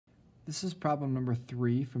This is problem number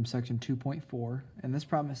 3 from section 2.4. In this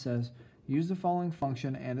problem it says, use the following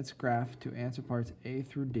function and its graph to answer parts A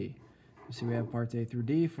through D. You see we have parts A through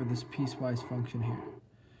D for this piecewise function here.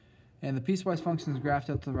 And the piecewise function is graphed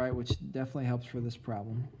out to the right, which definitely helps for this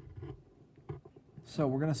problem. So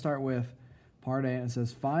we're going to start with part A, and it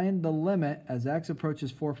says, find the limit as x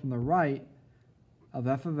approaches 4 from the right of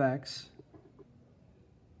f of x.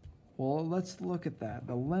 Well, let's look at that.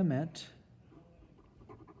 The limit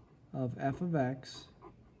of f of x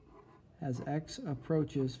as x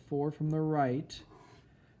approaches 4 from the right.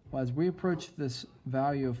 Well, as we approach this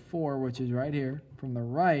value of 4, which is right here, from the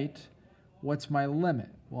right, what's my limit?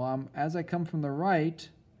 Well, as I come from the right,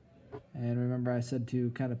 and remember I said to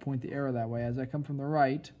kind of point the arrow that way, as I come from the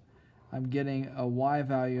right, I'm getting a y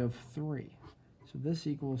value of 3. So this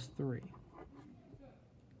equals 3.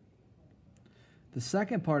 The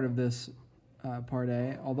second part of this part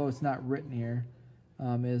A, although it's not written here,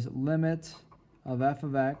 is limit of f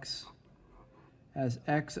of x as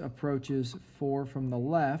x approaches 4 from the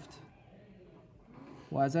left.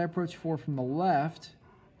 Well, as I approach 4 from the left,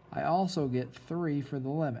 I also get 3 for the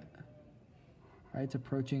limit. Right? It's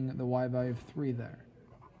approaching the y value of 3 there.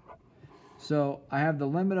 So I have the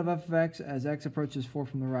limit of f of x as x approaches 4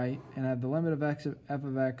 from the right, and I have the limit of f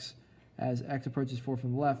of x as x approaches 4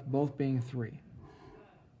 from the left, both being 3.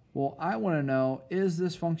 Well, I want to know, is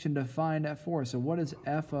this function defined at 4? So what is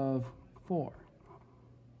f of 4?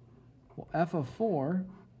 Well, f of 4,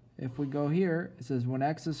 if we go here, it says when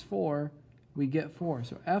x is 4, we get 4.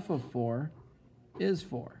 So f of 4 is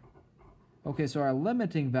 4. Okay, so our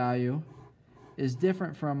limiting value is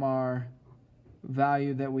different from our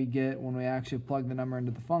value that we get when we actually plug the number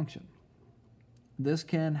into the function. This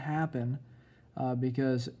can happen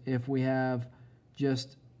because if we have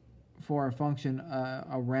just for our function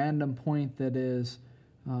a random point that is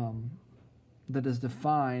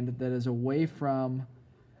defined, that is away from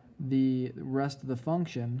the rest of the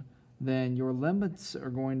function, then your limits are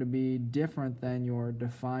going to be different than your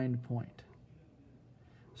defined point.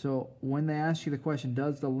 So when they ask you the question,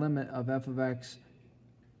 does the limit of f of x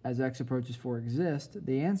as x approaches 4 exist,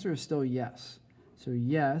 the answer is still yes. So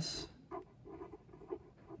yes,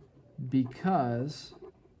 because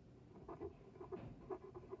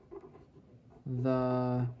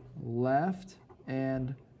the left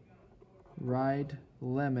and right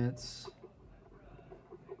limits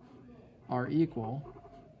are equal.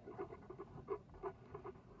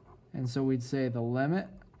 And so we'd say the limit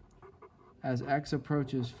as x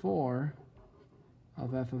approaches 4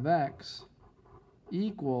 of f of x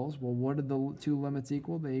equals, well, what did the two limits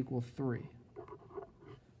equal? They equal 3.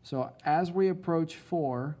 So as we approach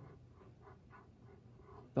 4,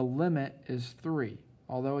 the limit is 3.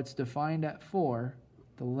 Although it's defined at 4,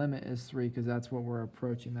 the limit is 3 because that's what we're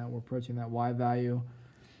approaching. We're approaching that y value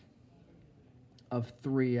of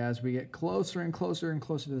 3 as we get closer and closer and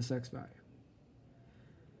closer to this x value.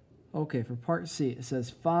 Okay, for part C, it says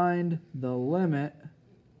find the limit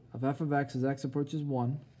of f of x as x approaches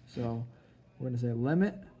 1. So we're going to say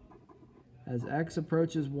limit as x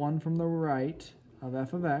approaches 1 from the right of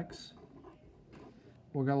f of x.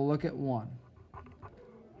 We're going to look at 1,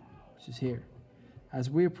 which is here. As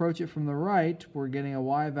we approach it from the right, we're getting a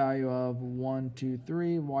y value of 1, 2,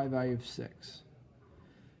 3, y value of 6.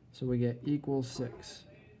 So we get equals 6.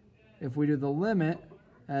 If we do the limit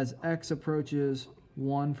as x approaches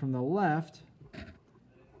 1 from the left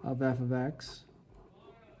of f of x,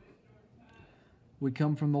 we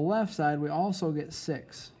come from the left side, we also get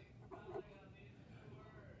 6.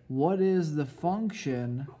 What is the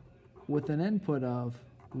function with an input of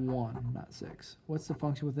 1, not 6? What's the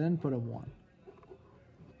function with an input of 1?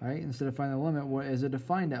 All right, instead of finding the limit, what is it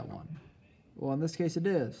defined at 1? Well, in this case it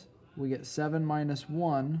is. We get 7 minus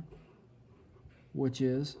 1, which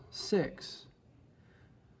is 6.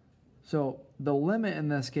 So the limit in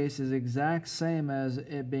this case is exact same as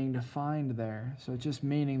it being defined there. So it's just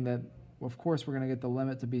meaning that, of course, we're going to get the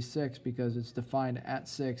limit to be 6 because it's defined at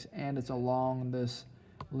 6 and it's along this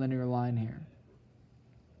linear line here.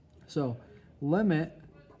 So limit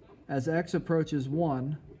as x approaches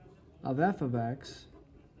 1 of f of x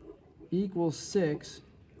equals 6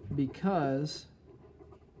 because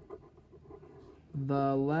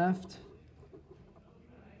the left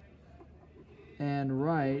and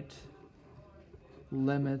right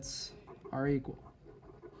limits are equal.